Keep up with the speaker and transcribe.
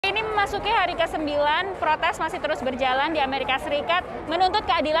Memasuki hari ke-9, protes masih terus berjalan di Amerika Serikat menuntut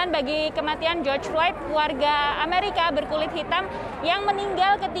keadilan bagi kematian George Floyd, warga Amerika berkulit hitam yang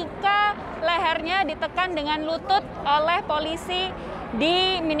meninggal ketika lehernya ditekan dengan lutut oleh polisi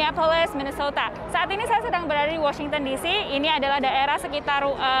di Minneapolis, Minnesota. Saat ini saya sedang berada di Washington DC. Ini adalah daerah sekitar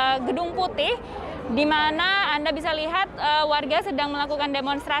Gedung Putih, di mana Anda bisa lihat warga sedang melakukan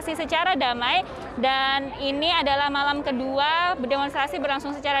demonstrasi secara damai, dan ini adalah malam kedua demonstrasi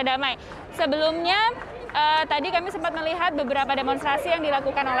berlangsung secara damai. Sebelumnya tadi kami sempat melihat beberapa demonstrasi yang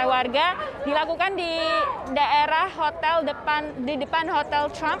dilakukan oleh warga, dilakukan di daerah hotel di depan Hotel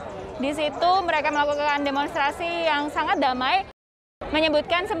Trump. Di situ mereka melakukan demonstrasi yang sangat damai,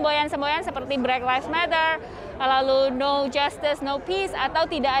 menyebutkan semboyan-semboyan seperti Black Lives Matter, lalu no justice, no peace, atau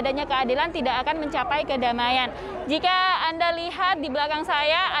tidak adanya keadilan tidak akan mencapai kedamaian. Jika Anda lihat di belakang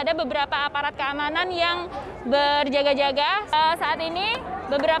saya, ada beberapa aparat keamanan yang berjaga-jaga. Saat ini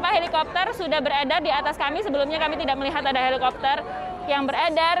beberapa helikopter sudah beredar di atas kami. Sebelumnya kami tidak melihat ada helikopter yang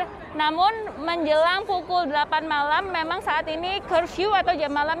beredar. Namun menjelang pukul 8 malam, memang saat ini curfew atau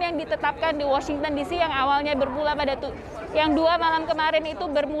jam malam yang ditetapkan di Washington DC yang awalnya bermula pada yang 2 malam kemarin itu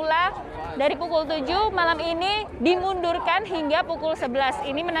bermula dari pukul 7, malam ini dimundurkan hingga pukul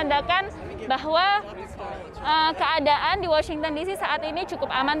 11. Ini menandakan bahwa keadaan di Washington DC saat ini cukup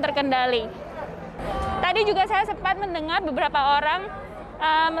aman terkendali. Tadi juga saya sempat mendengar beberapa orang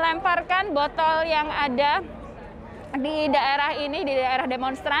melemparkan botol yang ada di daerah ini, di daerah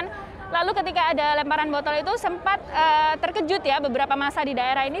Demonstran. Lalu ketika ada lemparan botol itu sempat terkejut ya, beberapa massa di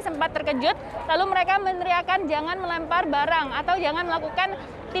daerah ini sempat terkejut. Lalu mereka meneriakkan jangan melempar barang atau jangan melakukan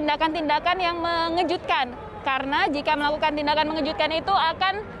tindakan-tindakan yang mengejutkan. Karena jika melakukan tindakan mengejutkan itu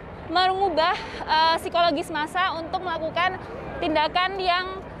akan mengubah psikologis massa untuk melakukan tindakan yang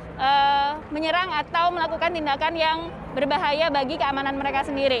menyerang atau melakukan tindakan yang berbahaya bagi keamanan mereka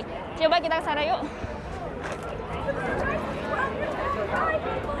sendiri. Coba kita ke sana yuk.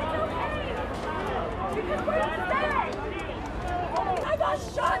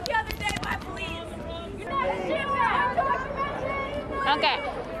 Oke,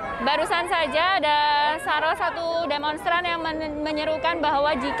 barusan saja ada salah satu demonstran yang menyerukan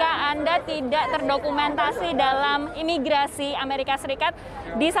bahwa jika Anda tidak terdokumentasi dalam imigrasi Amerika Serikat,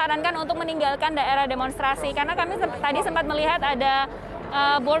 disarankan untuk meninggalkan daerah demonstrasi. Karena kami tadi sempat melihat ada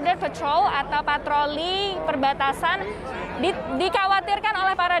border patrol atau patroli perbatasan. Dikhawatirkan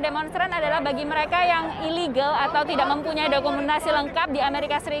oleh para demonstran adalah bagi mereka yang ilegal atau tidak mempunyai dokumentasi lengkap di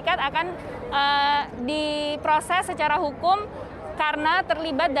Amerika Serikat akan diproses secara hukum karena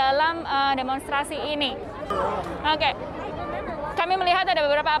terlibat dalam demonstrasi ini. Oke. Kami melihat ada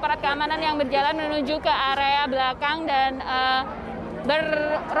beberapa aparat keamanan yang berjalan menuju ke area belakang dan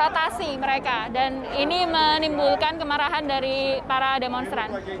berrotasi mereka, dan ini menimbulkan kemarahan dari para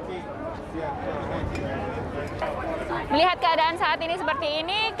demonstran. Melihat keadaan saat ini seperti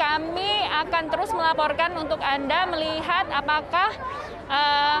ini, kami akan terus melaporkan untuk Anda melihat apakah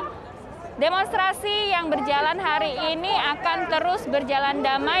demonstrasi yang berjalan hari ini akan terus berjalan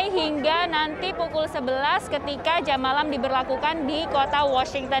damai hingga nanti pukul 11 ketika jam malam diberlakukan di kota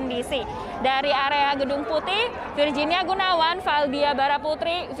Washington DC. Dari area Gedung Putih, Virginia Gunawan, Valdia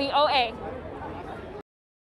Baraputri, VOA.